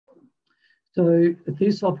So the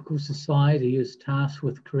Theosophical Society is tasked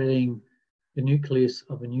with creating the nucleus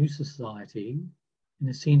of a new society, in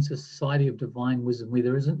a sense, a society of divine wisdom, where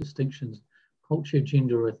there isn't distinctions, culture,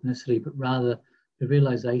 gender, or ethnicity, but rather the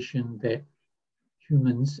realization that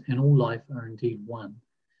humans and all life are indeed one.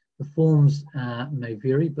 The forms may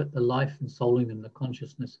vary, but the life and soul in them, the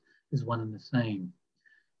consciousness, is one and the same.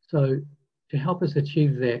 So to help us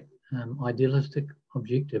achieve that idealistic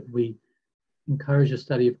objective, we encourage a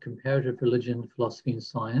study of comparative religion, philosophy, and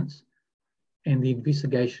science, and the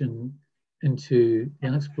investigation into the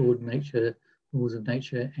unexplored nature, laws of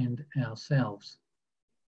nature, and ourselves.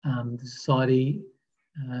 The society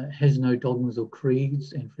has no dogmas or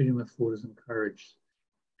creeds, and freedom of thought is encouraged.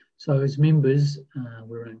 So as members,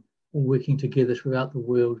 we're all working together throughout the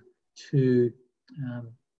world to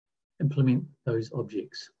implement those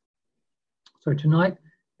objects. So tonight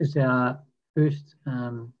is our first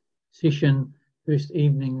session, first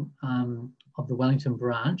evening of the Wellington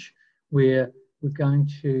branch, where we're going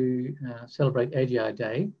to celebrate ADYAR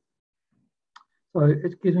Day. So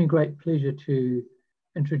it gives me great pleasure to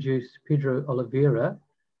introduce Pedro Oliveira,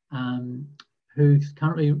 who's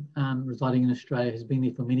currently residing in Australia, has been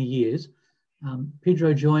there for many years.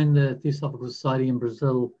 Pedro joined the Theosophical Society in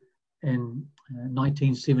Brazil in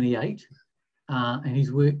 1978, and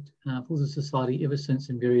he's worked for the Society ever since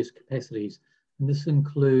in various capacities. And this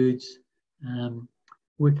includes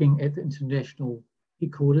working at the international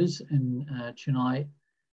headquarters in Chennai,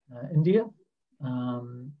 India.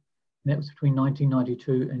 That was between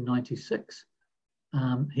 1992 and 96.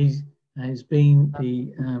 He has been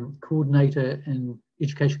the coordinator and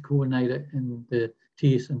education coordinator in the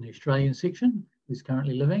TS in the Australian section. He's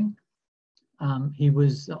currently living. He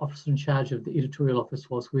was the officer in charge of the editorial office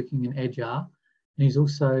whilst working in ADYAR. And he's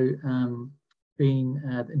also been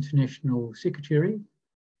the international secretary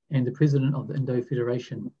and the president of the Indo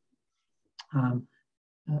Federation.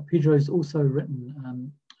 Pedro has also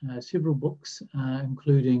written several books,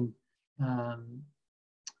 including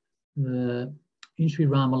the Sri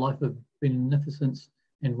Rama Life of Beneficence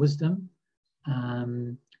and Wisdom,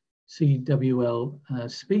 CWL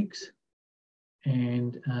Speaks,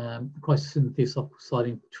 and Crisis in the Theosophical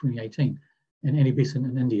Society in 2018, and Annie Besant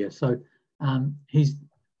in India. So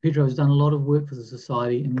Pedro has done a lot of work for the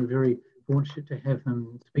Society, and we're very fortunate to have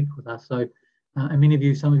him speak with us. So, and many of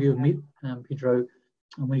you, some of you have met Pedro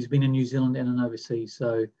when he's been in New Zealand and in overseas.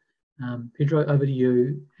 So, Pedro, over to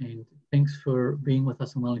you, and thanks for being with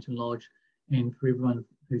us in Wellington Lodge, and for everyone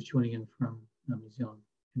who's joining in from New Zealand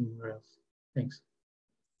and anywhere else. Thanks.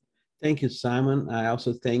 Thank you, Simon. I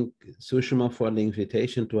also thank Sushma for the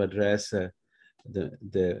invitation to address the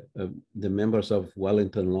members of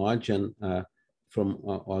Wellington Lodge and from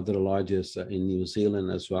other lodges in New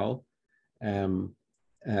Zealand as well.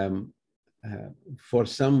 For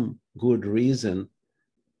some good reason,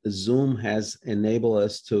 Zoom has enabled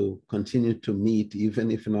us to continue to meet,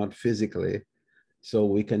 even if not physically, so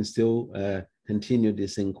we can still continue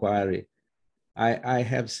this inquiry. I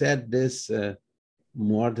have said this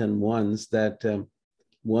more than once, that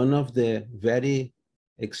one of the very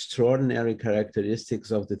extraordinary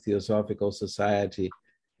characteristics of the Theosophical Society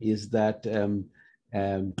is that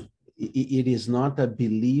it is not a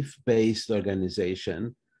belief-based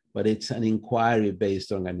organization, but it's an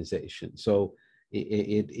inquiry-based organization. So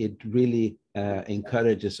it really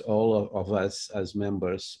encourages all of us as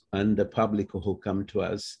members and the public who come to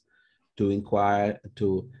us to inquire,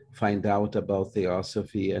 to find out about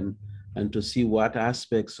Theosophy, and to see what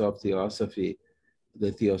aspects of Theosophy,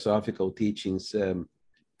 the Theosophical teachings,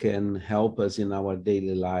 can help us in our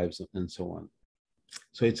daily lives and so on.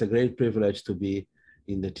 So it's a great privilege to be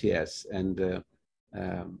in the TS. And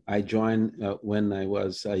I joined when I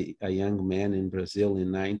was a young man in Brazil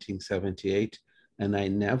in 1978, and I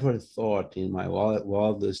never thought in my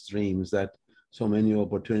wildest dreams that so many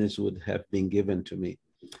opportunities would have been given to me.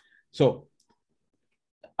 So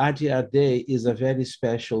ADYAR Day is a very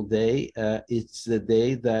special day. It's the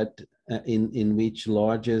day that in which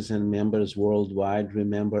lodges and members worldwide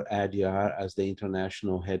remember ADYAR as the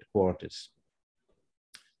international headquarters.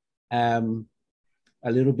 A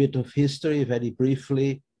little bit of history, very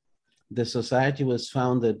briefly. The society was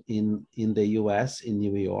founded in the US, in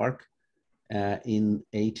New York, in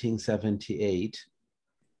 1878.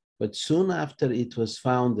 But soon after it was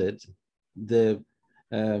founded, the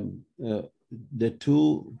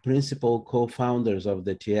two principal co-founders of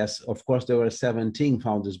the TS, of course there were 17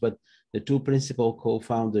 founders, but the two principal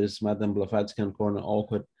co-founders, Madame Blavatsky and Colonel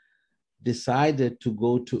Olcott, decided to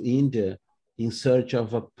go to India in search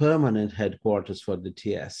of a permanent headquarters for the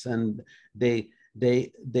TS. And they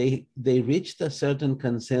they reached a certain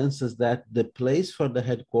consensus that the place for the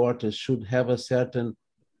headquarters should have a certain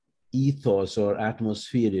ethos or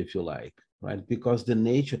atmosphere, if you like, right? Because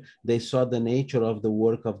they saw the nature of the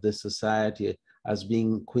work of the society as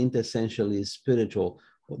being quintessentially spiritual.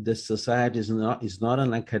 The society is not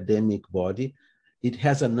an academic body. It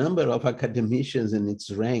has a number of academicians in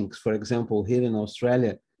its ranks. For example, here in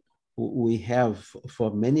Australia, we have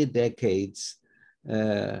for many decades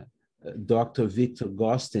Dr. Victor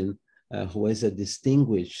Gostin, who is a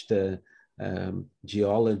distinguished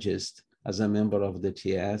geologist as a member of the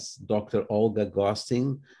TS, Dr. Olga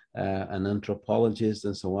Gostin, an anthropologist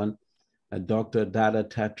and so on, Dr. Dada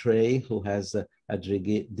Tatre, who has a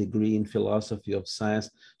degree in philosophy of science.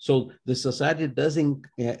 So the society doesn't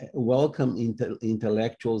welcome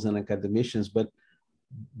intellectuals and academicians, but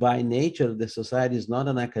by nature, the society is not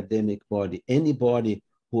an academic body. Anybody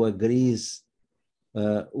who agrees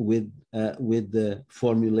with the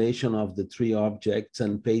formulation of the three objects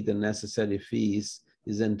and pay the necessary fees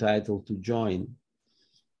is entitled to join.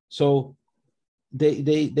 So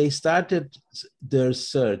they started their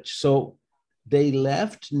search. So they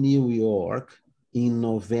left New York in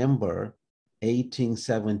November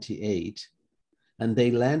 1878, and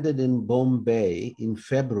they landed in Bombay in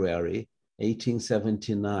February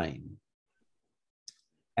 1879.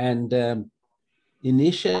 And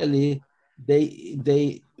initially,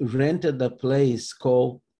 they rented a place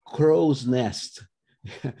called Crow's Nest.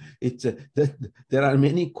 There are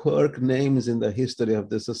many quirk names in the history of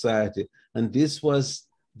the society, and this was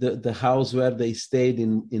the house where they stayed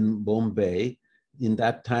in Bombay. In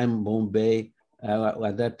that time, Bombay,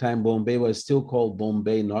 at that time, Bombay was still called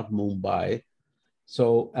Bombay, not Mumbai.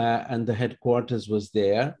 So, and the headquarters was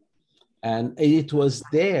there. And it was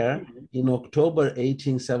there in October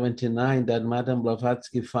 1879 that Madame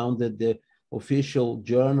Blavatsky founded the official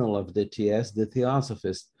journal of the TS, the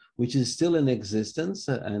Theosophist, which is still in existence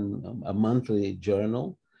and a monthly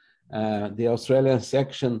journal. The Australian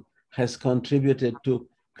section has contributed to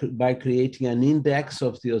by creating an index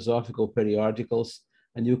of theosophical periodicals,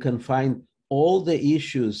 and you can find all the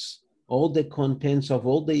issues, all the contents of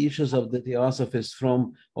all the issues of the Theosophist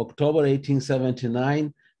from October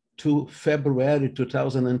 1879 to February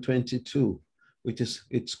 2022, which is,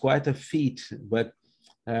 it's quite a feat, but,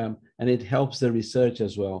 and it helps the research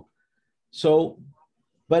as well. So,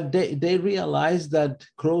 but they realized that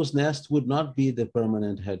Crow's Nest would not be the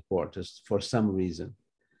permanent headquarters for some reason.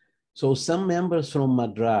 So some members from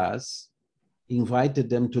Madras invited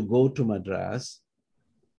them to go to Madras,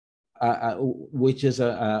 which is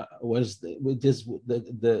the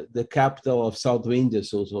capital of South India,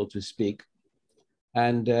 so to speak.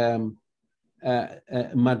 And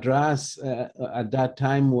Madras at that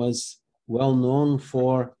time was well known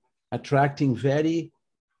for attracting very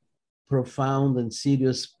profound and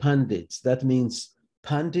serious pundits. That means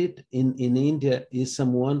pandit in India is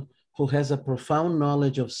someone who has a profound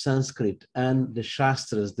knowledge of Sanskrit and the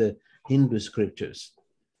Shastras, the Hindu scriptures.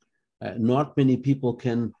 Not many people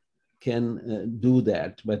can do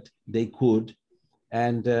that, but they could.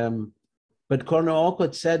 And but Colonel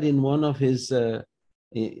Olcott said in one of his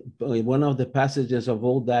one of the passages of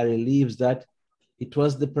Old Diary Leaves that it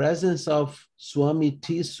was the presence of Swami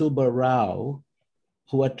T. Subba Rao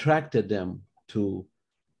who attracted them to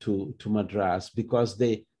Madras, because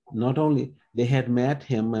they not only they had met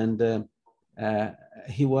him, and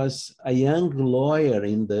he was a young lawyer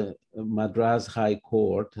in the Madras High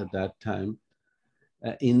Court at that time.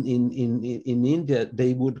 In India,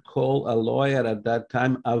 they would call a lawyer at that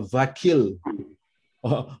time a vakil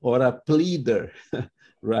or a pleader,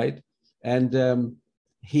 right? And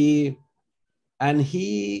he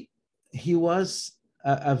was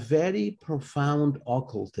a very profound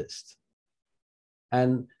occultist.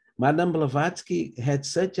 And Madame Blavatsky had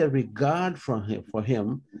such a regard for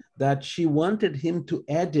him that she wanted him to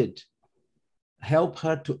help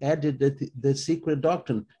her to edit the Secret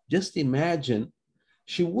Doctrine. Just imagine,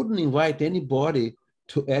 she wouldn't invite anybody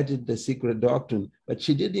to edit the Secret Doctrine, but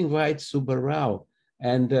she did invite Subba Rao.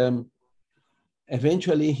 And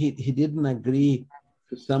eventually he didn't agree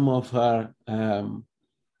to some of her, some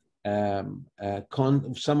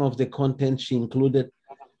of the content she included.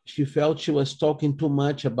 She felt she was talking too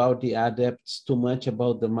much about the adepts, too much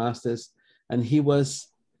about the masters, and he was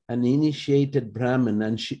an initiated Brahmin,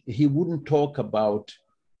 and he wouldn't talk about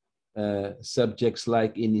subjects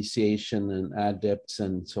like initiation and adepts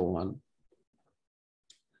and so on.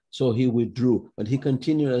 So he withdrew, but he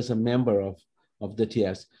continued as a member of the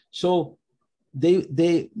TS. So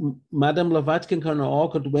Madame Blavatsky and Colonel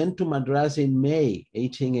Olcott went to Madras in May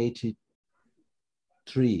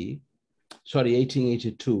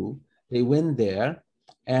 1882. They went there,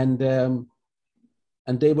 and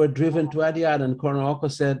they were driven to ADYAR. And Colonel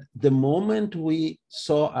Olcott said, the moment we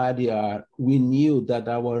saw ADYAR, we knew that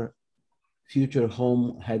our future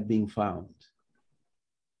home had been found.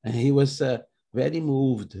 And he was very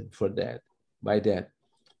moved by that.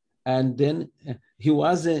 And then he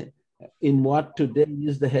was in what today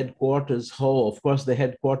is the headquarters hall. Of course, the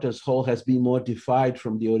headquarters hall has been modified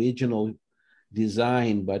from the original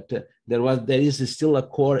design, but there is still a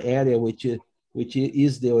core area which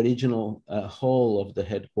is the original hall of the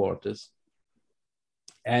headquarters.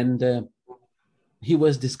 And he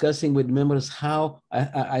was discussing with members how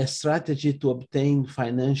a strategy to obtain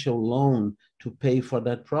financial loan to pay for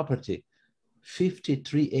that property,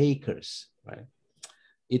 53 acres, right?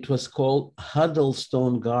 It was called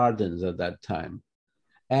Huddlestone Gardens at that time.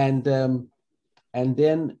 And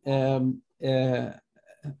then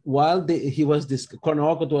while Colonel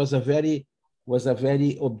Olcott was a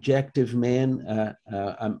very objective man,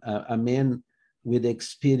 a man with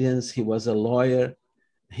experience. He was a lawyer.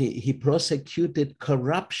 He prosecuted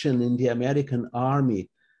corruption in the American army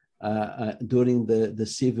during the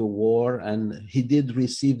Civil War, and he did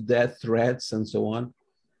receive death threats and so on.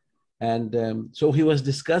 And so he was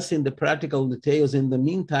discussing the practical details. In the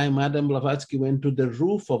meantime, Madame Blavatsky went to the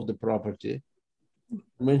roof of the property.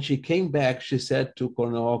 When she came back, she said to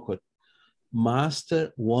Colonel Olcott,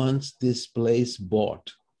 "Master wants this place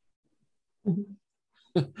bought."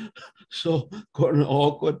 So Colonel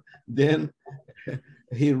Olcott, then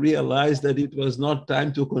he realized that it was not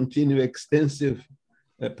time to continue extensive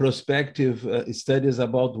prospective studies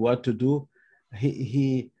about what to do.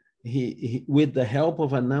 He, with the help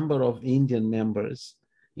of a number of Indian members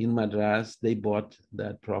in Madras, they bought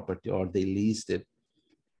that property, or they leased it.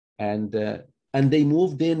 And they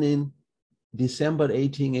moved in December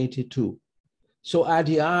 1882. So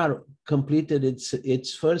ADYAR completed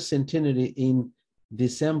its first centenary in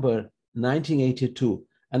December 1982.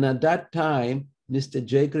 And at that time, Mr.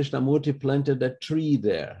 J. Krishnamurti planted a tree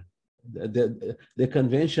there. The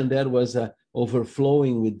convention there was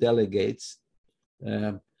overflowing with delegates.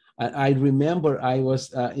 I remember I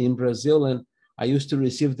was in Brazil, and I used to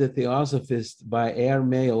receive the Theosophist by air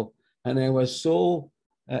mail, and I was so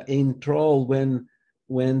enthralled when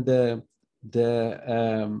the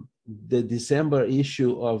December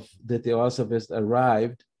issue of the Theosophist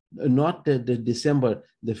arrived. Not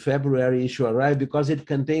the February issue arrived, because it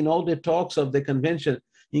contained all the talks of the convention,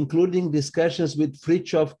 including discussions with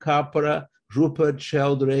Fritjof Capra, Rupert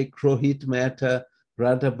Sheldrake, Rohit Mehta,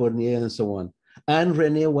 Radha Bornier, and so on, and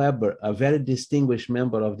Rene Weber, a very distinguished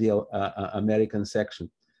member of the American section.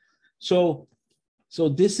 So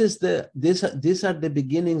these are the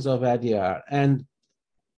beginnings of ADYAR, and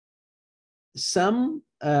some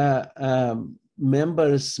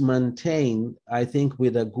members maintain, I think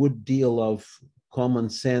with a good deal of common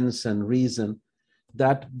sense and reason,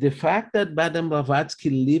 that the fact that Madame Blavatsky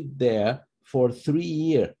lived there for 3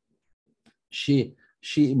 years, she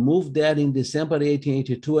moved there in December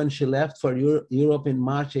 1882 and she left for Europe in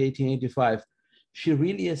March 1885. She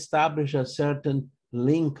really established a certain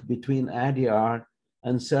link between ADYAR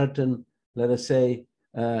and certain, let us say,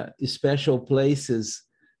 special places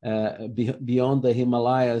beyond the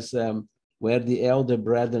Himalayas, where the elder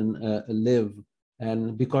brethren live.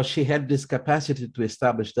 And because she had this capacity to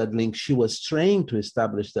establish that link, she was trained to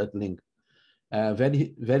establish that link.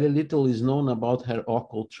 Very, very little is known about her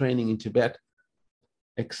occult training in Tibet,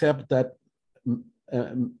 except that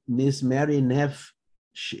Miss Mary Neff,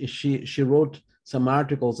 she wrote some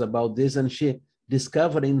articles about this, and she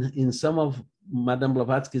discovered in some of Madame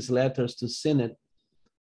Blavatsky's letters to Synod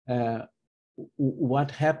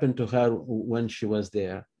what happened to her when she was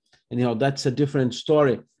there. And that's a different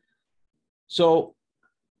story. So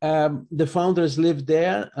the founders lived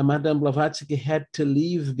there, and Madame Blavatsky had to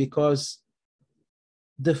leave because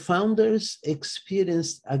the founders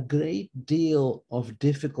experienced a great deal of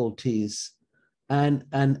difficulties and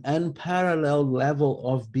an unparalleled level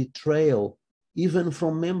of betrayal, even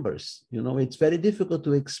from members. It's very difficult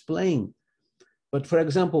to explain. But for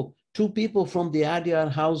example, 2 people from the ADYAR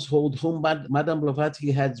household whom Madame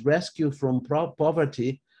Blavatsky had rescued from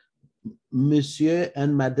poverty, Monsieur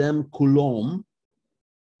and Madame Coulomb,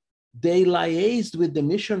 they liaised with the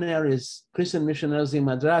missionaries, Christian missionaries in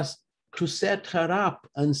Madras, to set her up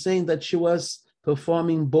and saying that she was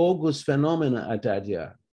performing bogus phenomena at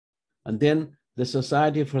ADYAR. And then the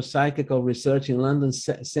Society for Psychical Research in London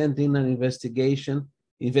sent in an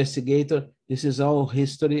investigator. This is all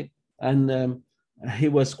history. And he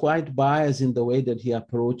was quite biased in the way that he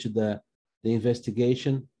approached the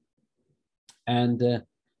investigation. And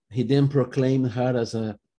he then proclaimed her as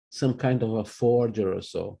some kind of a forger or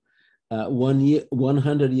so.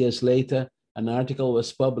 100 years later, an article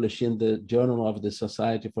was published in the Journal of the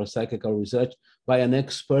Society for Psychical Research by an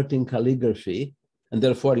expert in calligraphy, and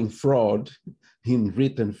therefore in fraud, in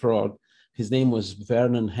written fraud. His name was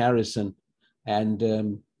Vernon Harrison,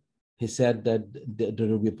 and he said that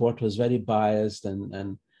the report was very biased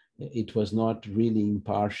and it was not really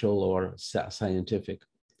impartial or scientific.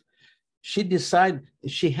 She decided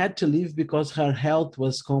she had to leave because her health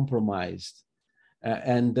was compromised.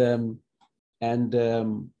 And then,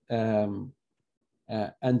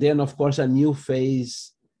 of course, a new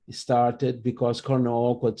phase started because Colonel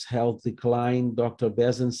Olcott's health declined. Dr.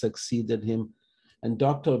 Bezan succeeded him. And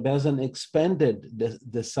Dr. Bezan expanded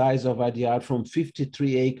the size of ADYAR from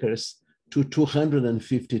 53 acres to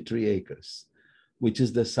 253 acres, which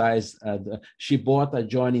is the size. She bought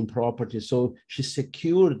adjoining property, so she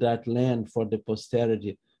secured that land for the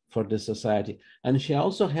posterity, for the society. And she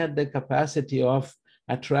also had the capacity of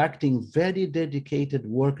attracting very dedicated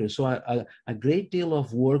workers. So a great deal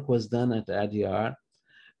of work was done at ADYAR,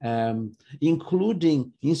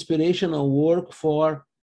 including inspirational work for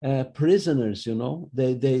prisoners. You know,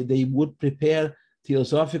 they would prepare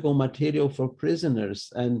theosophical material for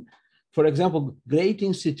prisoners. And for example, great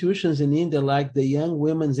institutions in India, like the Young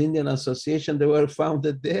Women's Indian Association, they were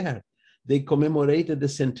founded there. They commemorated the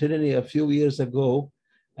centenary a few years ago,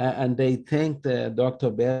 and they thanked Dr.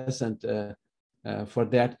 Besant for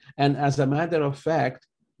that. And as a matter of fact,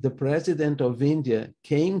 the president of India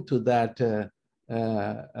came to that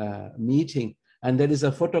meeting, and there is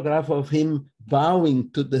a photograph of him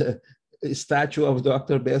bowing to the statue of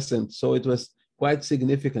Dr. Besant. So it was quite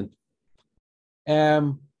significant.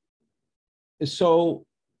 So,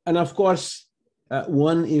 and of course,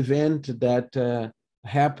 one event that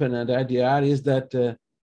happened at ADYAR is that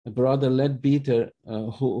Brother Leadbeater,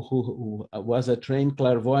 who was a trained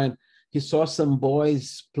clairvoyant, he saw some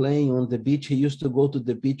boys playing on the beach. He used to go to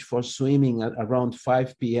the beach for swimming at around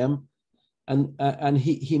 5 p.m. And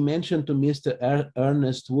he mentioned to Mr.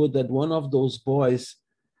 Ernest Wood that one of those boys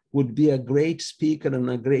would be a great speaker and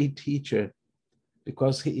a great teacher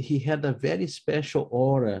because he had a very special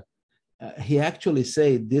aura. He actually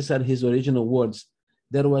said, these are his original words,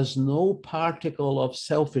 there was no particle of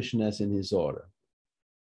selfishness in his aura.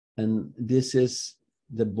 And this is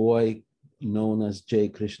the boy known as J.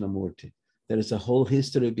 Krishnamurti. There is a whole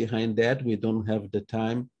history behind that. We don't have the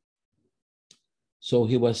time. So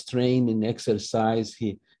he was trained in exercise.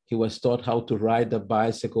 He was taught how to ride a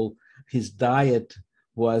bicycle. His diet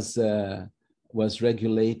was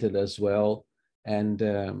regulated as well. And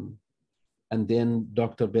then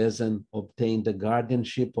Dr. Bezan obtained the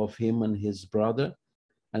guardianship of him and his brother,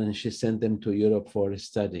 and she sent them to Europe for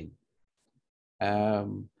studying.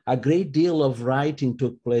 A great deal of writing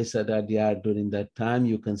took place at ADYAR during that time.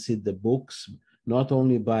 You can see the books, not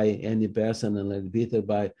only by Annie Besant and Leadbeater,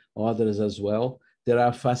 by others as well. There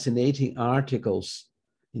are fascinating articles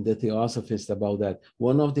in the Theosophist about that.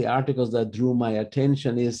 One of the articles that drew my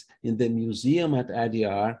attention is in the museum at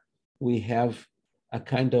ADYAR, we have a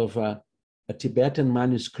kind of a Tibetan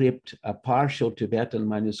manuscript, a partial Tibetan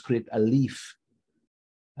manuscript, a leaf.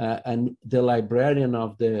 And the librarian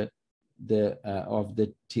of the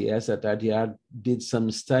TS at ADYAR did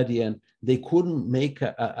some study, and they couldn't make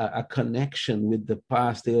a connection with the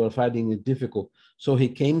past. They were finding it difficult. So he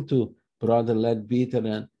came to Brother Leadbeater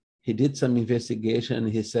and he did some investigation,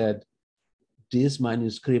 and he said, this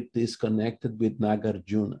manuscript is connected with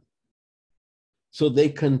Nagarjuna. So they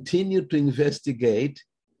continued to investigate,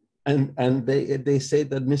 and they say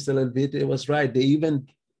that Mr. Leadbeater was right. They even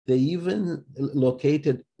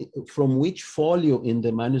located from which folio in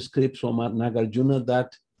the manuscript from Nagarjuna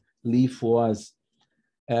that leaf was.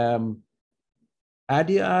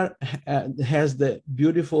 ADYAR has the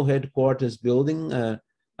beautiful headquarters building. A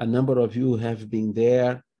number of you have been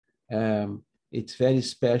there. It's very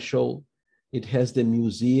special. It has the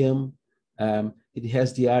museum. It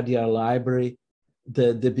has the ADYAR library.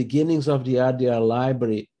 The beginnings of the ADYAR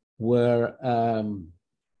library were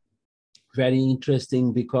very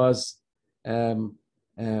interesting because of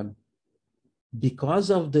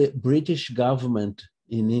the British government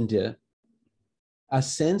in India, a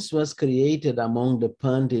sense was created among the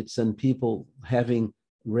pundits and people having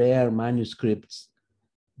rare manuscripts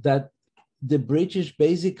that the British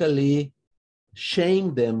basically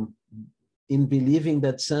shamed them in believing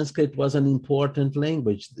that Sanskrit was an important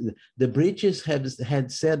language. The British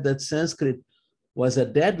had said that Sanskrit was a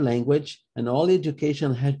dead language and all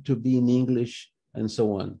education had to be in English and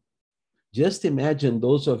so on. Just imagine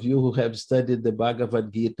those of you who have studied the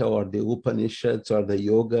Bhagavad Gita or the Upanishads or the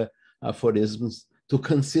yoga aphorisms to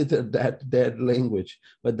consider that dead language.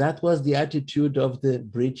 But that was the attitude of the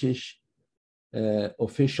British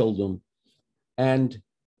officialdom. And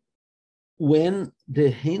when the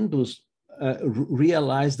Hindus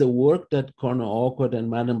realized the work that Colonel Olcott and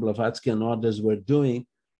Madame Blavatsky and others were doing,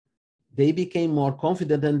 they became more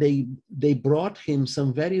confident, and they brought him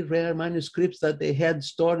some very rare manuscripts that they had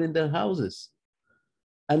stored in their houses.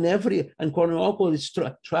 And Colonel Olcott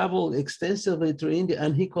traveled extensively through India,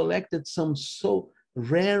 and he collected some so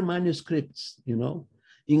rare manuscripts, in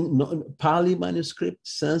Pali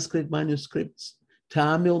manuscripts, Sanskrit manuscripts,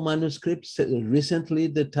 Tamil manuscripts. Recently,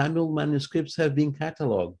 the Tamil manuscripts have been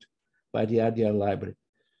catalogued by the ADYAR library.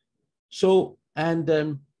 So, and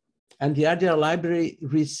the ADYAR library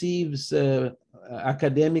receives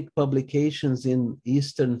academic publications in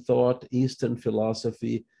Eastern thought, Eastern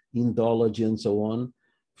philosophy, Indology, and so on,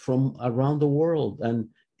 from around the world. And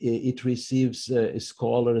it receives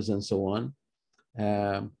scholars and so on.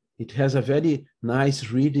 It has a very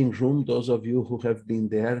nice reading room. Those of you who have been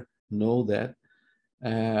there know that.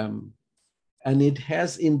 And it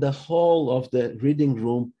has in the hall of the reading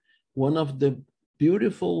room one of the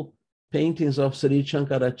beautiful paintings of Sri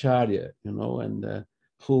Shankaracharya, and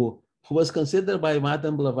who was considered by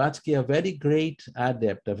Madame Blavatsky a very great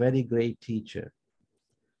adept, a very great teacher.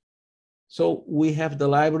 So we have the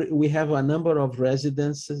library, we have a number of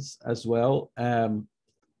residences as well.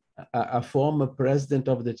 A former president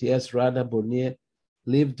of the TS, Radha Bournier,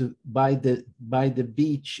 lived by the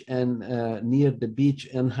beach and near the beach,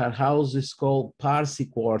 and her house is called Parsi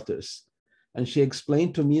Quarters. And she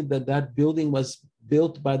explained to me that that building was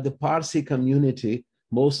built by the Parsi community,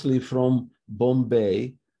 mostly from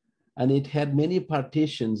Bombay, and it had many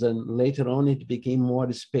partitions, and later on it became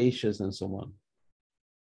more spacious and so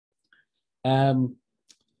on.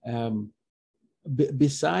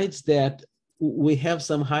 Besides that, we have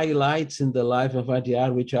some highlights in the life of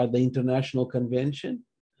ADYAR, which are the International Convention,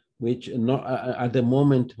 which at the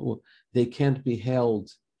moment they can't be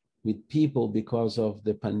held with people because of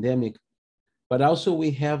the pandemic. But also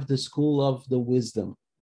we have the School of the Wisdom,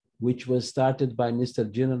 which was started by Mr.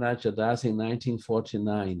 Jinaraj Das in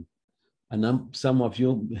 1949. And some of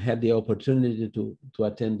you had the opportunity to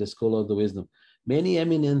attend the School of the Wisdom. Many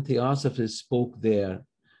eminent theosophists spoke there,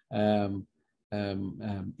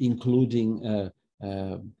 including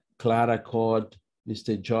Clara Codd,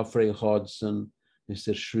 Mr. Geoffrey Hodgson,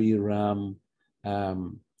 Mr. Sri Ram,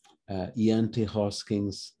 Ian T.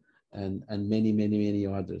 Hoskins, and many, many, many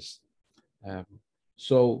others.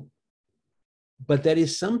 But there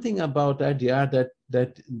is something about ADYAR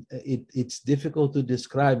that it's difficult to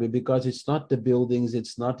describe it, because it's not the buildings,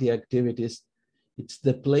 it's not the activities, it's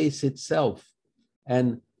the place itself.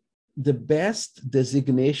 And the best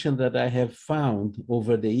designation that I have found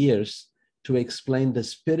over the years to explain the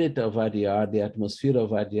spirit of ADYAR, the atmosphere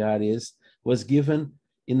of ADYAR, was given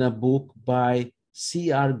in a book by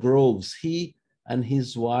C.R. Groves. He and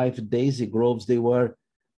his wife, Daisy Groves, they were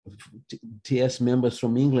TS members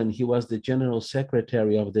from England. He was the general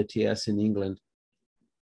secretary of the TS in England.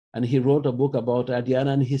 And he wrote a book about ADYAR,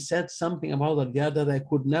 and he said something about ADYAR that I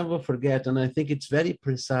could never forget, and I think it's very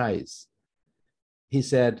precise. He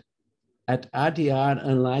said, at ADYAR,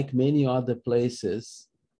 unlike many other places,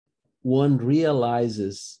 one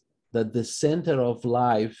realizes that the center of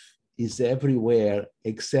life is everywhere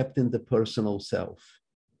except in the personal self.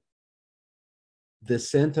 The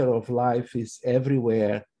center of life is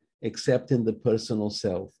everywhere except in the personal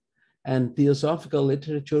self. And theosophical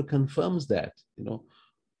literature confirms that.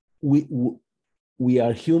 We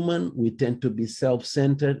are human, we tend to be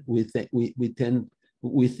self-centered, we think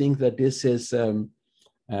that this is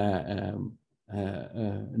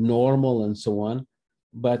normal and so on,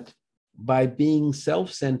 but by being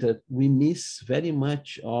self-centered, we miss very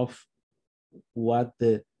much of what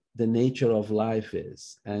the nature of life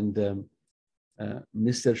is. And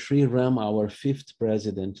Mr. Sri Ram, our 5th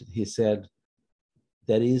president, he said,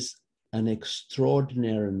 there is an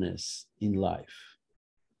extraordinariness in life.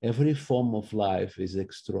 Every form of life is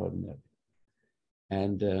extraordinary.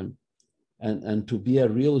 And to be a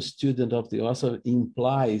real student of the author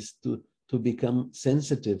implies to become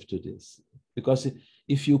sensitive to this. Because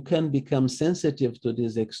if you can become sensitive to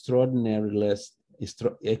this extraordinariness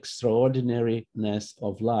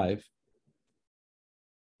of life,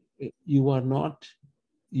 you are not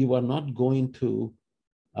going to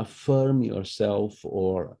affirm yourself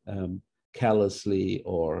or callously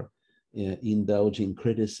or indulge in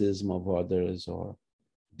criticism of others or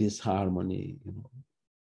disharmony.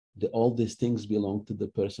 All these things belong to the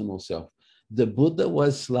personal self. The Buddha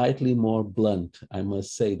was slightly more blunt, I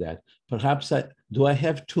must say that. Perhaps do I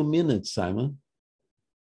have 2 minutes, Simon?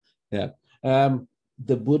 Yeah.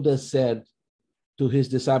 The Buddha said to his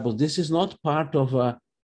disciples, this is not part of a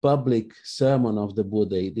public sermon of the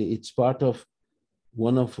Buddha. It's part of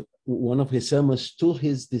one of his sermons to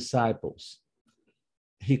his disciples.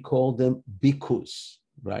 He called them bhikkhus,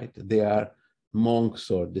 right? They are monks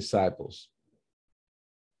or disciples.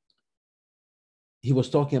 He was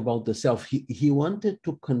talking about the self. He wanted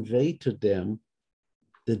to convey to them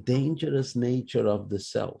the dangerous nature of the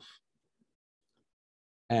self.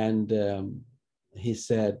 And he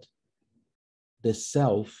said, the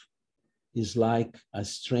self is like a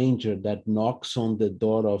stranger that knocks on the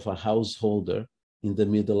door of a householder in the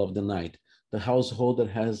middle of the night. The householder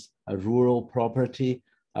has a rural property,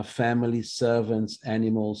 a family, servants,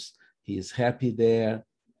 animals. He is happy there.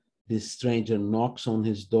 This stranger knocks on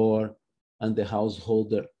his door, and the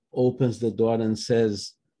householder opens the door and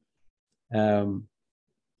says, I'm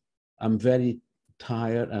very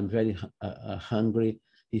tired, I'm very hungry.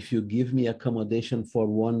 If you give me accommodation for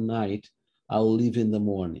one night, I'll leave in the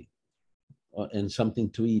morning, and something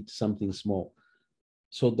to eat, something small.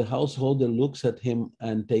 So the householder looks at him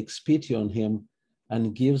and takes pity on him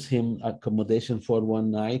and gives him accommodation for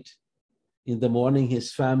one night. In the morning,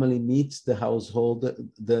 his family meets the householder,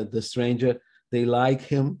 the stranger. They like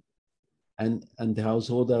him, and the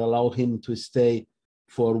householder allow him to stay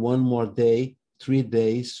for one more day, 3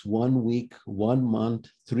 days, 1 week, 1 month,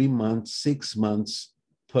 3 months, 6 months,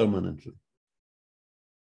 permanently.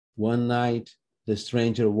 One night, the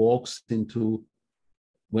stranger walks into,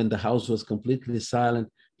 when the house was completely silent,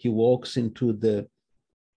 he walks into the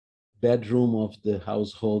bedroom of the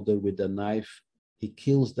householder with a knife. He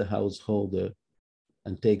kills the householder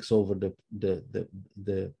and takes over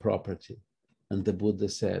the property. And the Buddha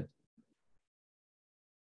said,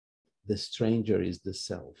 the stranger is the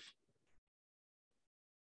self.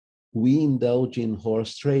 We indulge in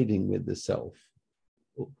horse trading with the self.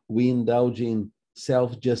 We indulge in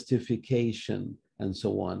self-justification and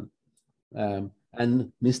so on.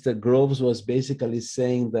 And Mr. Groves was basically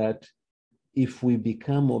saying that if we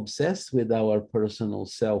become obsessed with our personal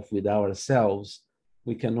self, with ourselves,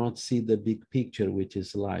 we cannot see the big picture, which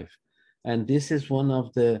is life. And this is one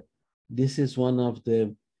of the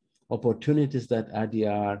opportunities that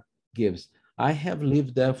ADYAR gives. I have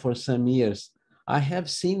lived there for some years. I have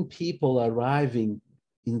seen people arriving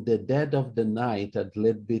in the dead of the night at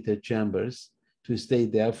Leadbeater Chambers to stay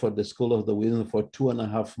there for the School of the Wisdom for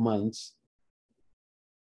 2.5 months.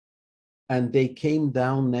 And they came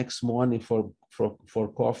down next morning for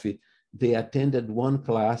coffee. They attended one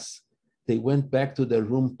class. They went back to their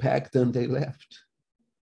room, packed, and they left.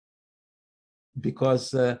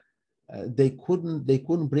 Because they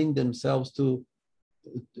couldn't bring themselves to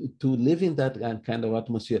live in that kind of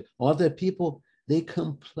atmosphere. Other people, they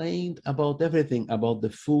complained about everything, about the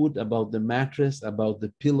food, about the mattress, about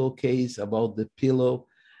the pillowcase, about the pillow,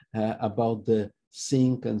 about the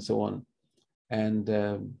sink, and so on.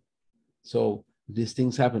 And so these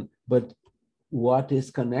things happen. But what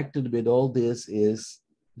is connected with all this is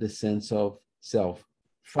the sense of self.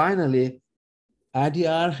 Finally,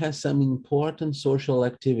 ADYAR has some important social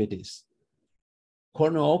activities.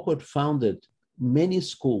 Cornell Olcott founded many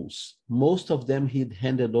schools. Most of them he'd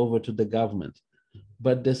handed over to the government.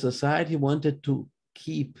 But the society wanted to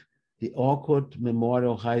keep the Olcott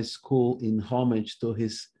Memorial High School in homage to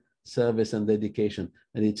his service and dedication.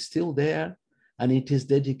 And it's still there, and it is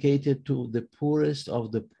dedicated to the poorest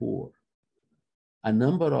of the poor. A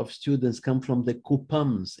number of students come from the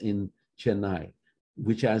Kupams in Chennai,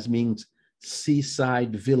 which means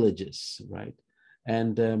seaside villages, right?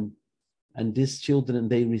 And these children,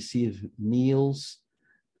 they receive meals,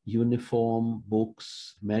 uniform,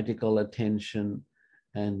 books, medical attention,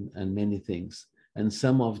 and many things. And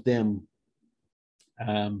some of them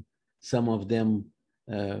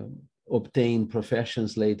obtain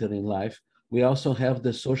professions later in life. We also have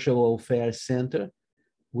the Social Welfare Center,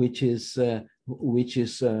 which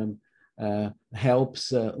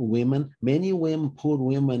helps women. Many women, poor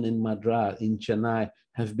women in Madras, in Chennai,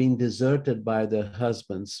 have been deserted by their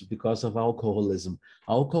husbands because of alcoholism.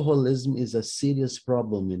 Alcoholism is a serious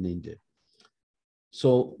problem in India.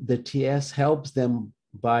 So the TS helps them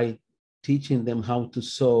by teaching them how to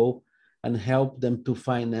sew and help them to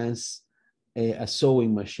finance a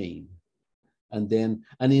sewing machine. And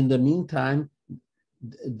in the meantime,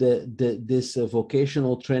 this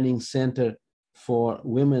vocational training center for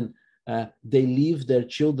women, they leave their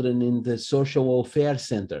children in the social welfare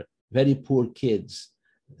center, very poor kids,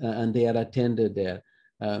 and they are attended there.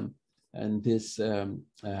 And this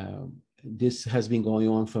has been going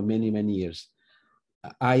on for many, many years.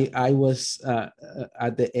 I was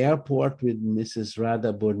at the airport with Mrs.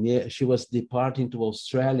 Radha Bournier. She was departing to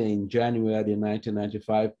Australia in January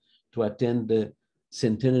 1995 to attend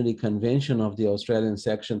centenary convention of the Australian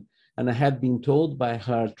section. And I had been told by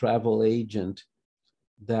her travel agent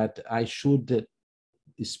that I should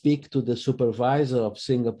speak to the supervisor of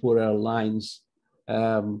Singapore Airlines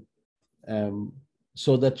so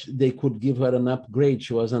that they could give her an upgrade.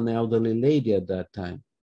 She was an elderly lady at that time.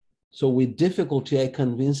 So with difficulty, I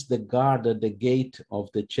convinced the guard at the gate of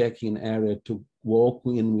the check-in area to walk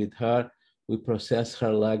in with her. We processed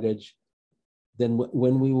her luggage. Then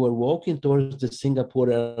when we were walking towards the Singapore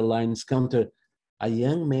Airlines counter, a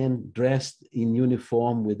young man dressed in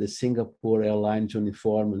uniform with the Singapore Airlines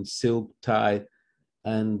uniform and silk tie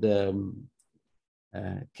and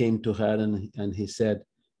came to her and he said,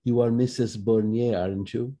 "You are Mrs. Bernier,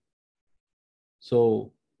 aren't you?"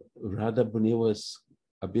 So Radha Bernier was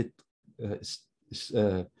a bit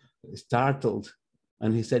startled.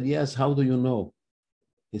 And he said, "Yes, how do you know?"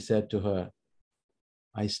 He said to her,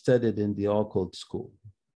 "I studied in the Olcott school."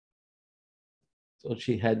 So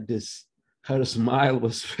she had this, her smile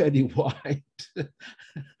was very wide.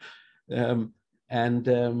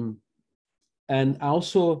 And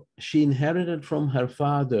also she inherited from her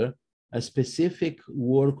father a specific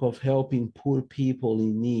work of helping poor people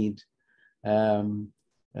in need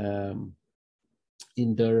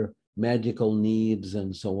in their medical needs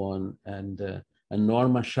and so on. And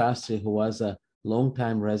Norma Shastri, who was a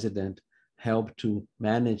longtime resident, helped to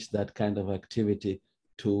manage that kind of activity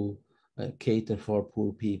to cater for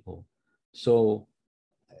poor people. So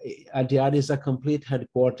ADYAR is a complete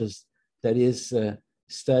headquarters that is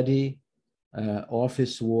study,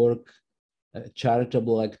 office work,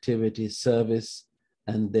 charitable activity, service,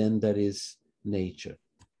 and then there is nature.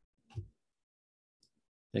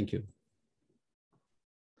 Thank you.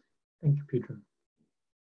 Thank you, Pedro.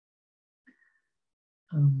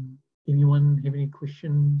 Anyone have any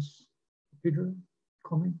questions? Pedro,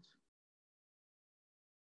 comments?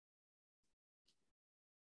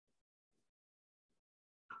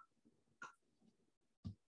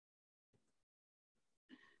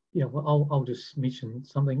 Yeah, well, I'll just mention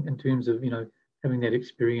something in terms of, having that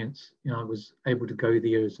experience. I was able to go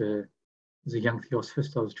there as a young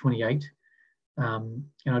theosophist. I was 28, and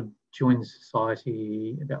I joined the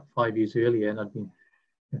society about 5 years earlier, and I'd been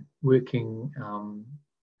working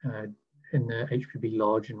in the HPB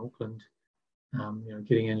Lodge in Auckland,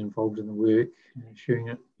 getting involved in the work, sharing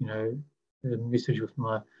it, the message with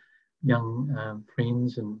my young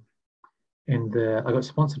friends, and I got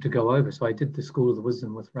sponsored to go over. So I did the School of the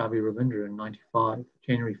Wisdom with Ravi Ravindra in '95,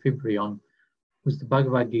 January, February was the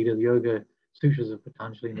Bhagavad Gita, the Yoga Sutras of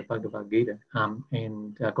Patanjali and the Bhagavad Gita,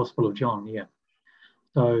 and Gospel of John, yeah.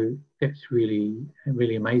 So that's really,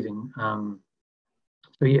 really amazing.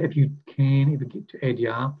 So yeah, if you can ever get to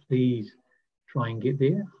ADYAR, please try and get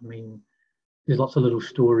there. I mean, there's lots of little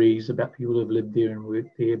stories about people who have lived there and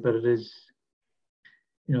worked there, but it is,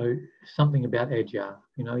 something about ADYAR.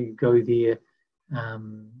 You go there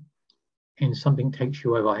and something takes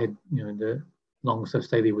you over. I had, the longest I've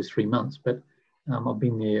stayed there was 3 months, but I've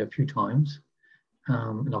been there a few times.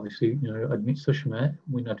 And obviously, I'd met Sushma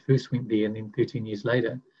when I first went there, and then 13 years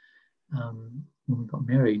later, when we got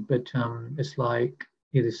married. But it's like,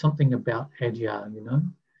 yeah, there's something about ADYAR,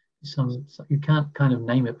 you can't kind of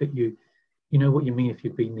name it, but you know what you mean if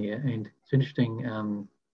you've been there. And it's interesting,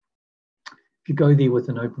 if you go there with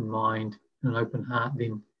an open mind and an open heart,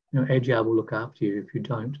 then ADYAR will look after you. If you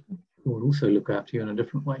don't, it will also look after you in a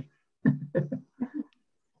different way.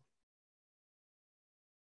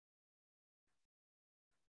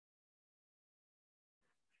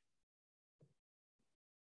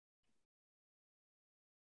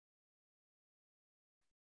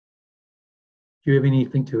 Do you have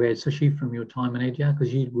anything to add, Sashi, from your time in ADYAR?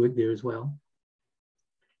 Because you'd worked there as well.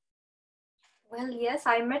 Well, yes,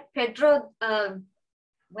 I met Pedro.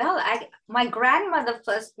 My grandmother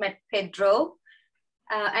first met Pedro,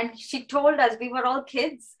 and she told us, we were all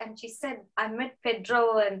kids, and she said, I met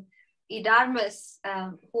Pedro and Idarmus,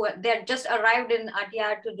 who they just arrived in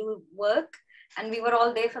ADYAR to do work, and we were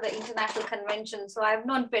all there for the international convention. So I've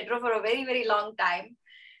known Pedro for a very, very long time.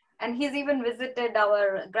 And he's even visited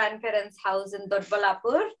our grandparents' house in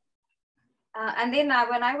Dodbalapur. And then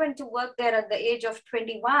when I went to work there at the age of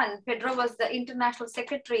 21, Pedro was the international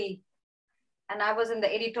secretary, and I was in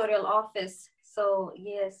the editorial office. So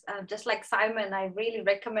yes, just like Simon, I really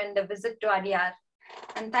recommend a visit to ADYAR.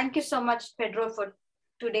 And thank you so much, Pedro, for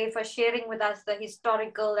today, for sharing with us the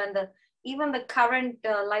historical and even the current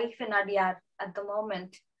life in ADYAR at the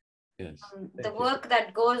moment. Yes. The work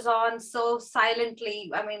that goes on so silently.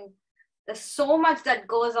 I mean, there's so much that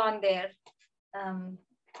goes on there,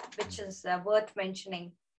 which is worth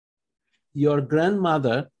mentioning. Your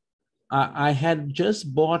grandmother I had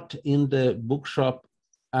just bought in the bookshop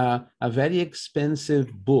a very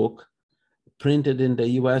expensive book printed in the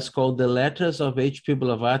US called The Letters of H.P.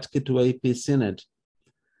 Blavatsky to A.P. Synod.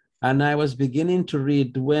 And I was beginning to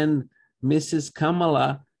read when Mrs.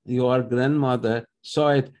 Kamala, your grandmother, saw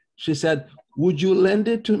it. She said, "Would you lend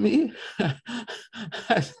it to me?"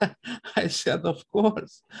 I said, "Of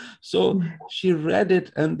course." So she read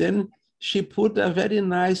it, and then she put a very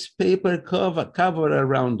nice paper cover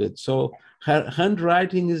around it. So her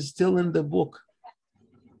handwriting is still in the book.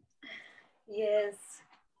 Yes.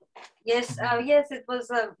 Yes, yes, it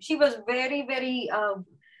was, she was very, very,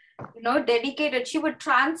 dedicated. She would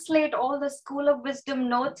translate all the School of Wisdom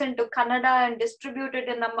notes into Kannada and distribute it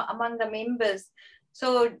among the members.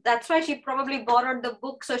 So that's why she probably borrowed the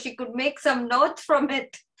book so she could make some notes from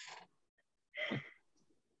it.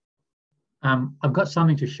 I've got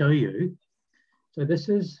something to show you. So this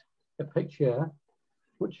is a picture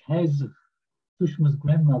which has Sushma's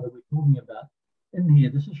grandmother we're talking about in here.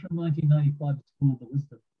 This is from 1995, the School of the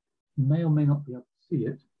Wisdom. You may or may not be able to see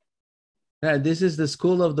it. Yeah, this is the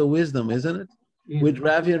School of the Wisdom, isn't it? Yeah, with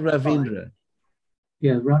Ravi Ravindra.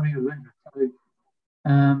 Yeah, Ravi Ravindra.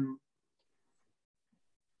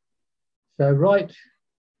 So right,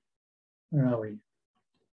 where are we?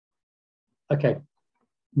 Okay,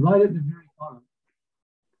 right at the very bottom.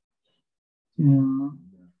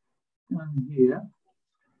 Down here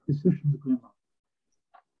is Sushma's grandmother.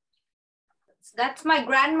 That's my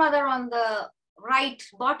grandmother on the right,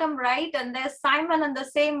 bottom right, and there's Simon in the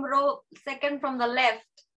same row, second from the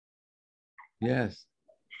left. Yes.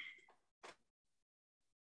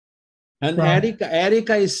 And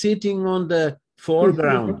Erica is sitting on the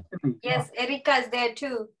foreground. Yes, Erica is there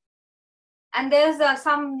too. And there's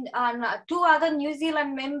two other New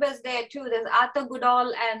Zealand members there too. There's Arthur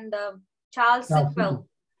Goodall and Charles Sitwell.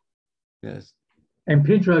 Yes. And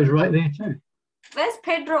Pedro is right there too. Where's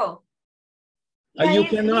Pedro? Yeah,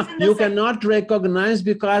 you cannot recognize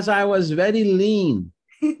because I was very lean.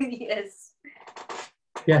 Yes.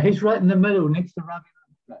 Yeah, he's right in the middle next to Ravi.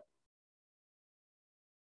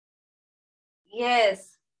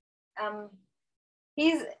 Yes.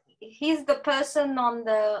 He's the person on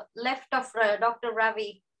the left of Dr.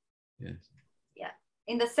 Ravi. Yes. Yeah,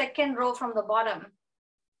 in the second row from the bottom.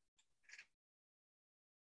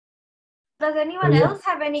 Does anyone else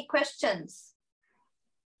have any questions?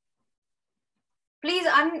 Please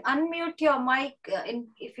unmute your mic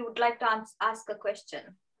if you would like to ask a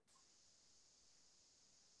question.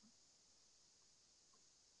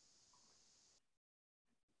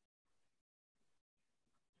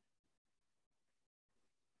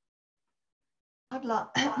 I'd like,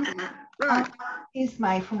 here's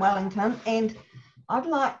May from Wellington, and I'd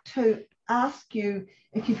like to ask you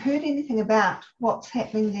if you've heard anything about what's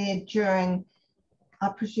happening there during, I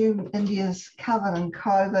presume, India's cover in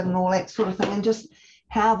COVID and all that sort of thing, and just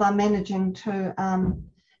how they're managing to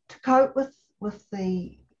cope with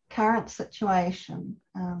the current situation.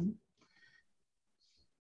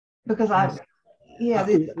 Because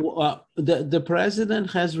the president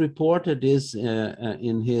has reported this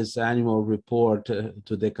in his annual report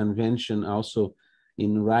to the convention, also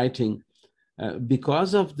in writing.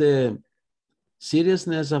 Because of the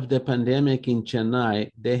seriousness of the pandemic in Chennai,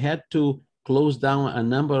 they had to close down a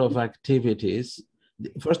number of activities.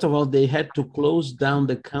 First of all, they had to close down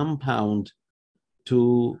the compound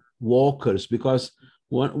to walkers, because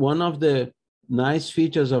one of the nice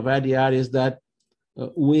features of ADYAR is that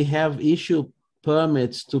we have issued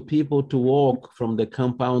permits to people to walk from the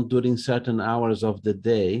compound during certain hours of the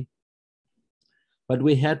day. But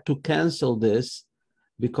we had to cancel this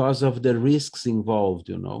because of the risks involved,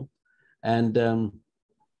 you know. And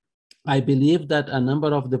I believe that a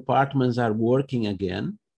number of departments are working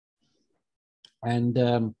again. And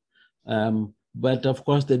but of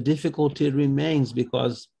course the difficulty remains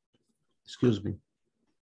because, excuse me.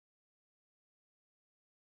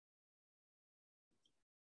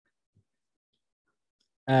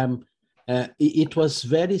 It was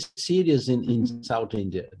very serious in South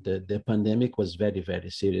India. The pandemic was very, very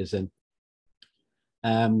serious. And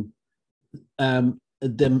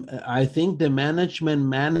I think the management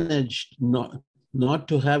managed not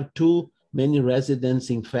to have too many residents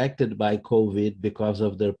infected by COVID because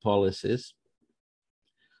of their policies.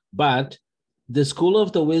 But the School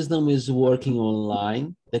of the Wisdom is working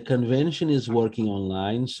online. The convention is working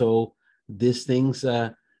online. So these things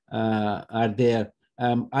are there.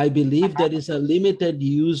 I believe there is a limited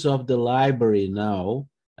use of the library now.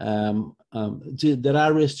 There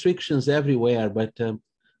are restrictions everywhere, but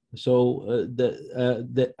so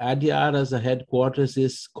the ADYAR as a headquarters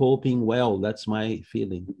is coping well. That's my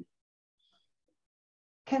feeling.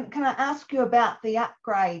 Can I ask you about the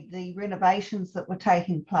upgrade, the renovations that were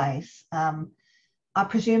taking place? I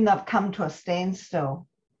presume they've come to a standstill.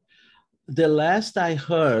 The last I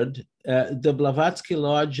heard, the Blavatsky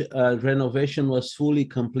Lodge renovation was fully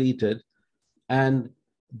completed, and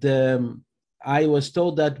I was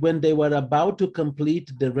told that when they were about to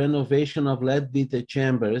complete the renovation of Leadbeater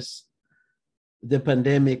Chambers, the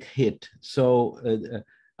pandemic hit. So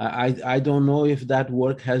I don't know if that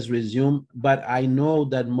work has resumed, but I know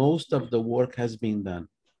that most of the work has been done.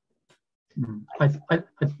 I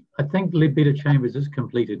think Leadbeater Chambers is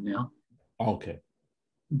completed now. Okay.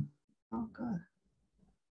 Oh, good.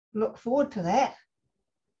 Look forward to that.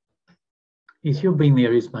 Yes, you've been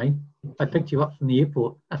there, Esme. I picked you up from the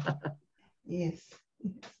airport. Yes.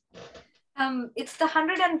 It's the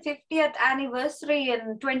 150th anniversary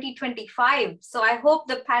in 2025. So I hope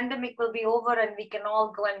the pandemic will be over and we can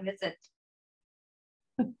all go and visit.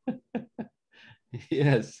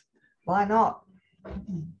 Yes. Why not?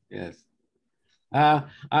 Yes.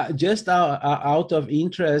 Just out of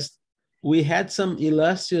interest, we had some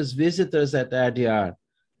illustrious visitors at ADYAR.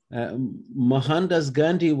 Mohandas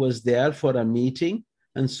Gandhi was there for a meeting,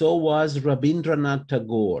 and so was Rabindranath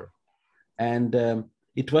Tagore. And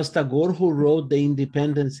it was Tagore who wrote the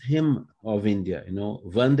independence hymn of India, you know,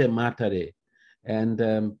 Vande Matare.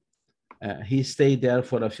 And he stayed there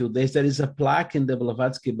for a few days. There is a plaque in the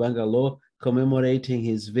Blavatsky bungalow commemorating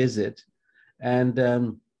his visit. And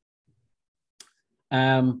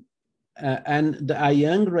a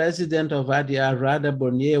young resident of ADYAR, Radha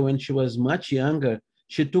Bornier, when she was much younger,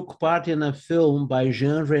 she took part in a film by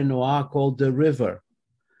Jean Renoir called The River.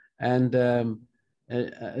 And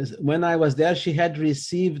when I was there, she had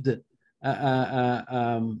received,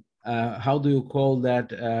 how do you call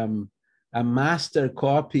that, a master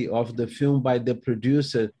copy of the film by the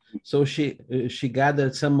producer. So she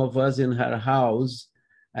gathered some of us in her house,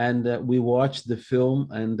 and we watched the film.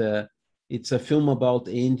 And it's a film about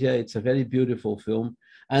India. It's a very beautiful film.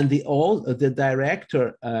 And the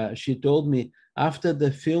director, she told me, after the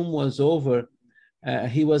film was over,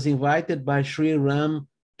 he was invited by Sri Ram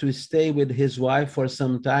to stay with his wife for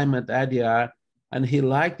some time at ADYAR, and he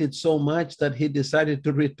liked it so much that he decided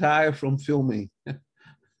to retire from filming.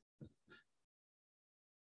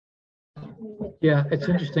 Yeah, it's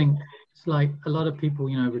interesting. It's like a lot of people,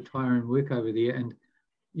 you know, retire and work over there, and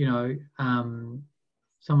you know,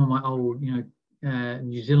 some of my old, you know,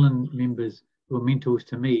 New Zealand members who were mentors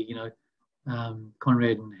to me, you know,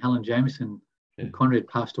 Conrad and Helen Jameson. Yeah. Conrad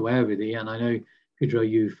passed away over there, and I know, Pedro,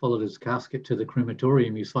 you followed his casket to the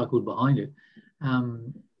crematorium, you cycled behind it.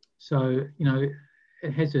 So, you know,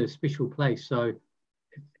 it has a special place. So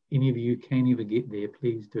if any of you can ever get there,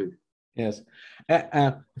 please do. Yes.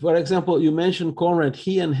 For example, you mentioned Conrad.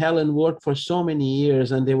 He and Helen worked for so many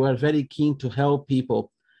years, and they were very keen to help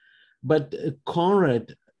people. But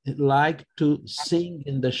Conrad liked to sing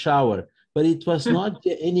in the shower, but it was not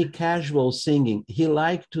any casual singing. He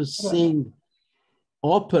liked to sing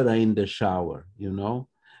opera in the shower, you know.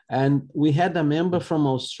 And we had a member from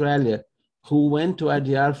Australia who went to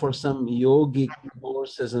ADYAR for some yogic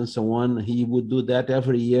courses and so on. He would do that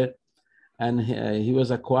every year. And he was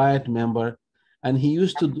a quiet member. And he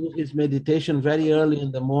used to do his meditation very early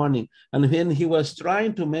in the morning. And when he was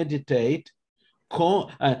trying to meditate,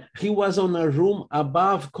 he was on a room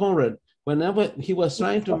above Conrad. Whenever he was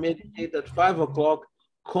trying to meditate at 5 o'clock,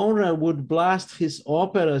 Conrad would blast his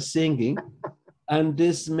opera singing. And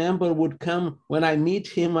this member would come. When I meet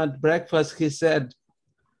him at breakfast, he said,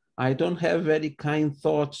 I don't have very kind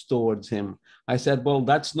thoughts towards him. I said, well,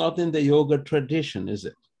 that's not in the yoga tradition, is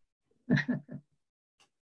it?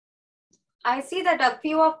 I see that a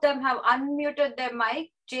few of them have unmuted their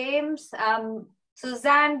mic. James,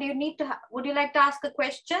 Suzanne, would you like to ask a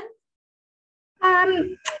question?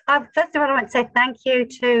 First of all, I want to say thank you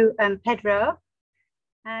to Pedro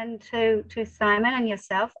and to Simon and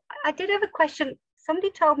yourself. I did have a question.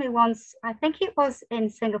 Somebody told me once, I think it was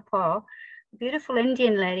in Singapore, a beautiful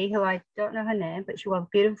Indian lady who I don't know her name, but she wore a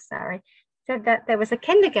beautiful sari, said that there was a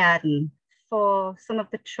kindergarten for some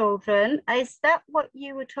of the children. Is that what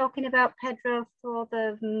you were talking about, Pedro, for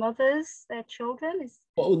the mothers, their children?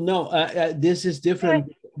 Oh, no, this is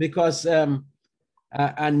different because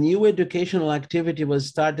a new educational activity was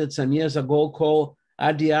started some years ago called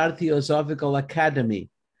ADYAR Theosophical Academy.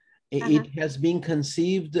 It has been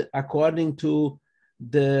conceived according to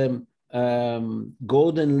the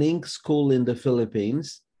Golden Link School in the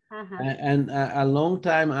Philippines. And a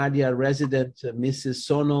long-time ADYAR resident, Mrs.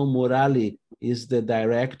 Sonal Murali, is the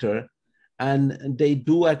director. And they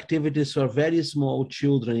do activities for very small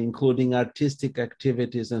children, including artistic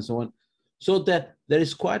activities and so on. So that there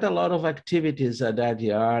is quite a lot of activities at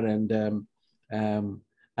ADYAR,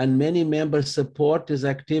 and many members support these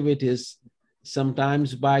activities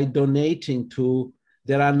sometimes by donating to.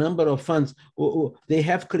 There are a number of funds. They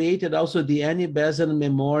have created also the Annie Besant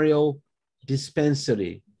Memorial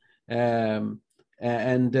Dispensary, they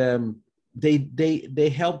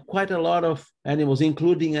help quite a lot of animals,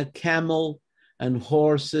 including a camel and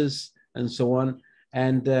horses and so on.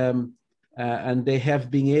 And they have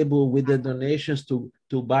been able, with the donations, to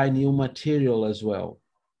buy new material as well.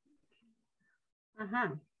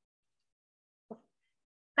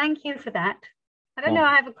 Thank you for that. I don't know.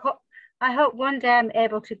 I hope one day I'm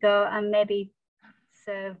able to go and maybe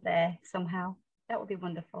serve there somehow. That would be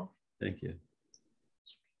wonderful. Thank you.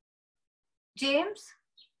 James,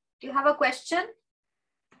 do you have a question?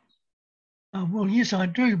 Well, yes, I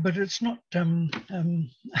do, but it's not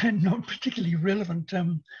not particularly relevant.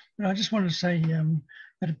 But I just want to say,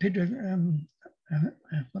 Pedro,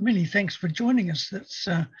 many thanks for joining us.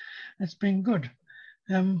 That's been good.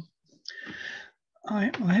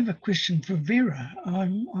 I have a question for Vera.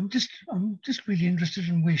 I'm just really interested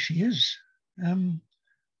in where she is. I'm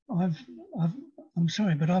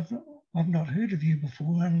sorry, but I've not heard of you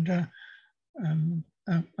before, and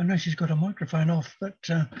I know she's got a microphone off, but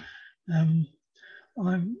I'm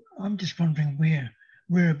just wondering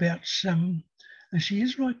whereabouts she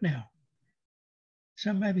is right now.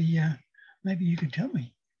 So maybe you could tell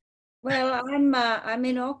me. Well, I'm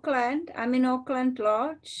in Auckland. I'm in Auckland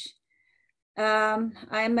Lodge. I'm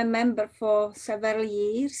a member for several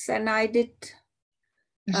years, and I did.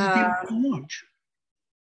 This is the Lodge.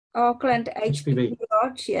 Auckland HPB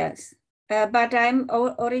Lodge, yes. But I'm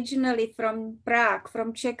originally from Prague,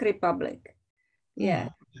 from Czech Republic. Yeah.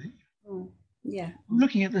 Oh, okay. Yeah.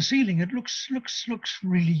 Looking at the ceiling, it looks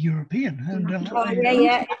really European. And,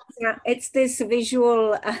 it's this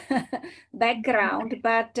visual background,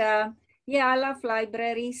 but yeah, I love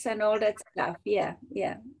libraries and all that stuff. Yeah.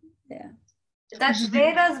 That's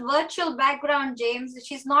Vera's virtual background, James.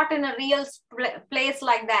 She's not in a real place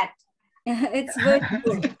like that. It's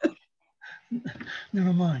virtual.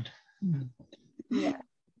 Never mind. Yeah.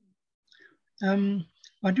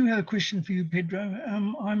 I do have a question for you, Pedro.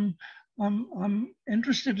 I'm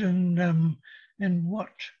interested in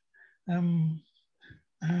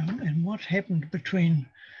what happened between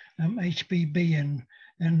HBB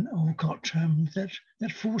and Olcott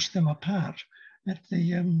that forced them apart at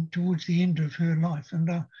the towards the end of her life. And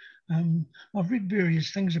I've read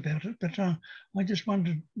various things about it, but I just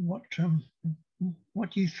wondered what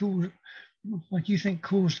you thought, what you think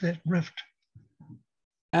caused that rift.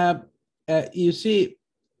 You see,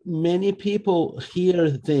 many people hear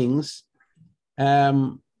things.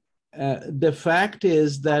 The fact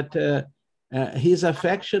is that his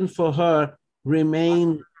affection for her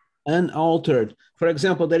remained unaltered. For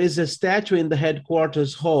example, there is a statue in the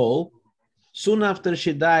headquarters hall. Soon after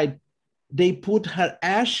she died, they put her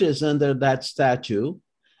ashes under that statue,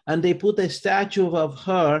 and they put a statue of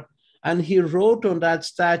her, and he wrote on that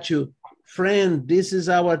statue, "Friend, this is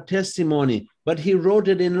our testimony," but he wrote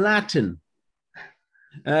it in Latin.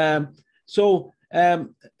 So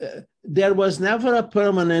there was never a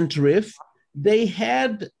permanent rift. They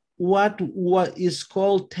had what is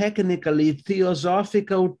called technically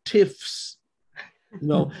theosophical tiffs,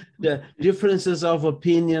 the differences of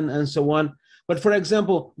opinion and so on. But for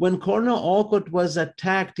example, when Colonel Olcott was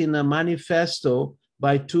attacked in a manifesto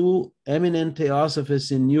by two eminent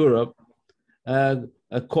theosophists in Europe,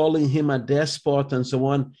 calling him a despot and so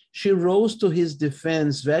on, she rose to his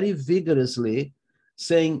defense very vigorously,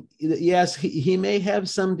 saying, yes, he may have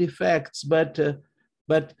some defects, but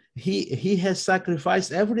he has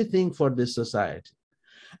sacrificed everything for this society.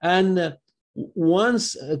 And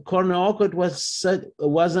once Colonel Olcott was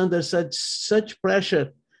under such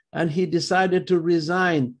pressure, and he decided to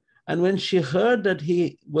resign. And when she heard that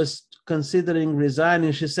he was considering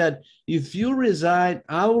resigning, she said, "If you resign,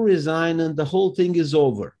 I'll resign, and the whole thing is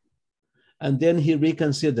over." And then he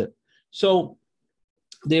reconsidered. So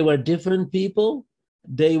they were different people.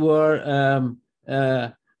 They were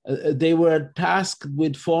tasked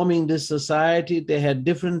with forming this society. They had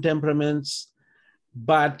different temperaments,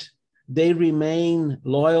 but they remain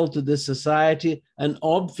loyal to this society. And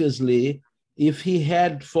obviously, if he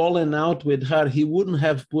had fallen out with her, he wouldn't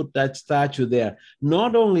have put that statue there.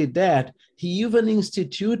 Not only that, he even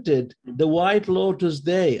instituted the White Lotus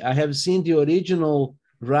Day. I have seen the original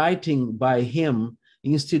writing by him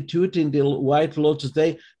instituting the White Lotus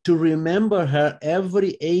Day to remember her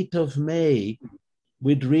every 8th of May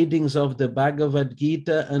with readings of the Bhagavad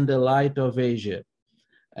Gita and the Light of Asia.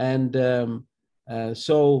 And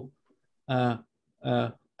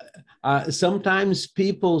sometimes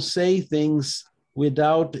people say things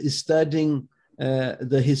without studying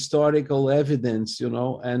the historical evidence, you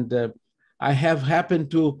know, and I have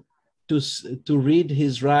happened to read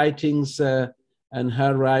his writings and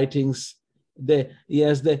her writings.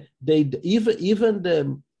 Even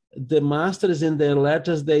the masters in their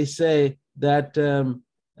letters, they say that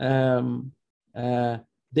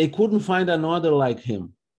they couldn't find another like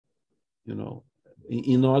him, you know,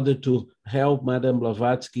 in order to help Madame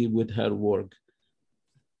Blavatsky with her work.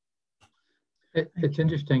 It's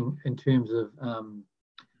interesting in terms of, you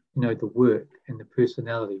know, the work and the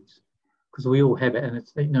personalities, because we all have it. And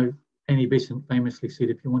it's, you know, Annie Besant famously said,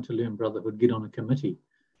 if you want to learn brotherhood, get on a committee,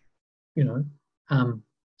 you know.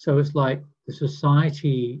 So it's like the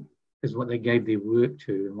society is what they gave their work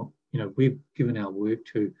to, and what, you know, we've given our work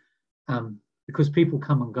to, because people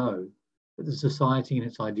come and go, but the society and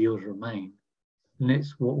its ideals remain. And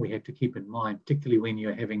that's what we have to keep in mind, particularly when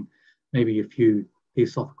you're having maybe a few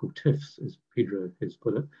theosophical tiffs, as Pedro has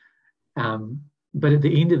put it. But at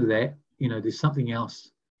the end of that, you know, there's something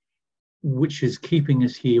else which is keeping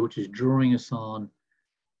us here, which is drawing us on.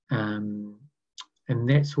 And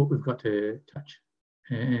that's what we've got to touch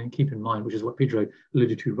and keep in mind, which is what Pedro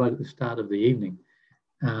alluded to right at the start of the evening,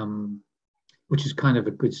 which is kind of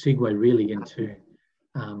a good segue really into,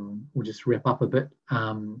 we'll just wrap up a bit.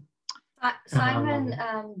 Simon,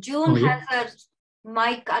 June has her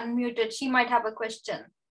mic unmuted. She might have a question.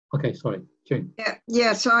 Okay, sorry, June. Yeah,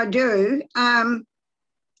 yes, I do.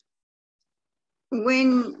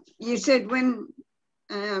 When you said when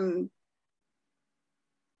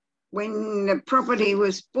the property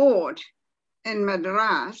was bought in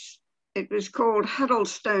Madras, it was called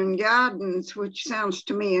Huddlestone Gardens, which sounds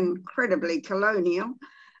to me incredibly colonial.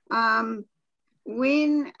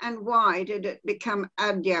 When and why did it become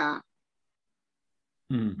ADYAR?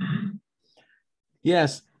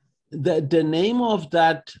 Yes, the name of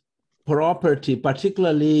that property,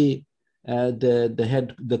 particularly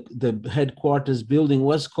the headquarters building,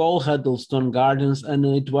 was called Huddlestone Gardens, and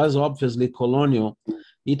it was obviously colonial.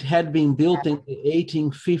 It had been built in the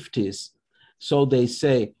 1850s, so they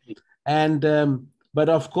say. And but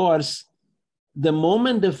of course, the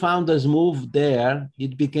moment the founders moved there,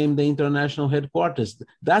 it became the international headquarters.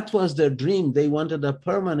 That was their dream. They wanted a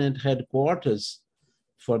permanent headquarters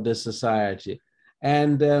for the society,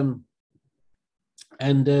 and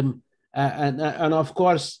of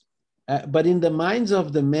course, but in the minds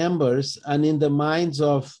of the members and in the minds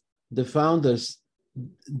of the founders,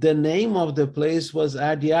 the name of the place was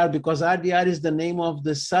ADYAR, because ADYAR is the name of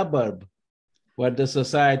the suburb where the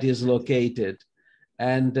society is located,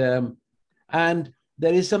 and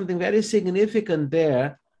there is something very significant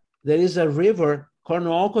there. There is a river.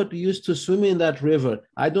 Colonel Olcott used to swim in that river.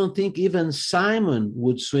 I don't think even Simon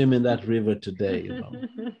would swim in that river today. You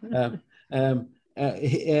know,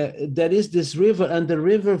 there is this river, and the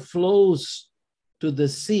river flows to the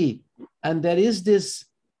sea. And there is this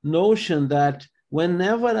notion that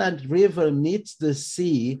whenever that river meets the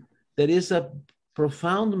sea, there is a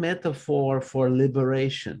profound metaphor for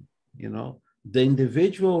liberation. You know, the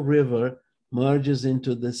individual river merges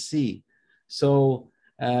into the sea. So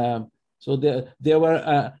there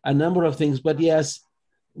were a number of things, but yes,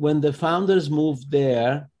 when the founders moved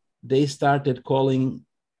there, they started calling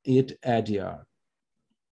it ADYAR.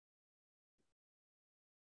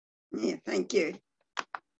 Yeah, thank you.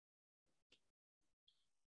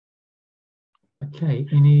 Okay,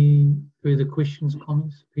 any further questions,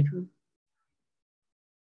 comments, Pedro?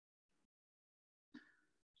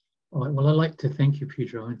 All right, well, I'd like to thank you,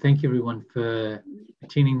 Pedro, and thank everyone for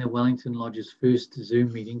attending the Wellington Lodge's first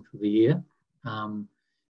Zoom meeting for the year.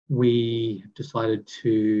 We have decided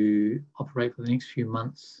to operate for the next few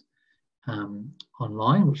months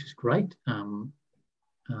online, which is great, and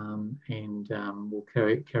we'll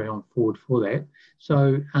carry on forward for that.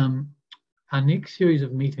 So our next series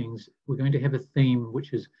of meetings, we're going to have a theme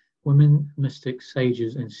which is women, mystics,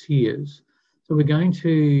 sages, and seers. So we're going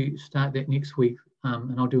to start that next week.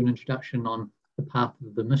 And I'll do an introduction on the path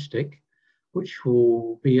of the mystic, which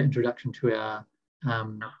will be an introduction to our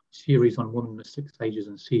series on women, mystics, sages,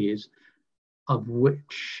 and seers, of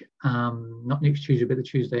which, not next Tuesday, but the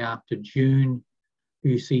Tuesday after, June, who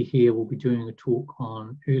you see here, will be doing a talk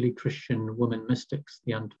on early Christian women mystics,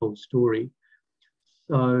 the untold story.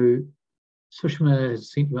 So Sushma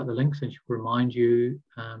has sent you out the links, and she'll remind you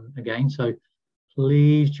again. So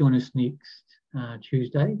please join us next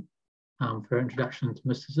Tuesday for our introduction to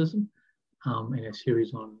mysticism and our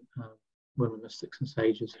series on women, mystics, and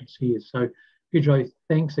sages and seers. So, Pedro,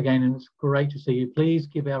 thanks again, and it's great to see you. Please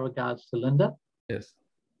give our regards to Linda. Yes.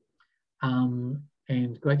 And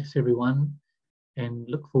great to see everyone. and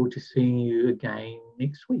look forward to seeing you again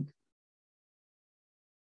next week.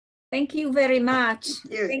 Thank you very much.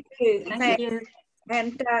 Thank you. Thank you.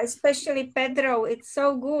 And especially Pedro, it's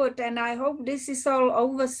so good. And I hope this is all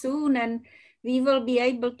over soon and we will be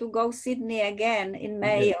able to go Sydney again in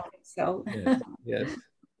May. Yes. So. Yes. Yes.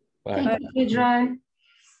 Bye. Thank you, Pedro.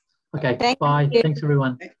 Okay, Thank bye. you. Thanks,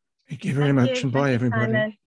 everyone. Thank you very much, and bye, everybody. Simon.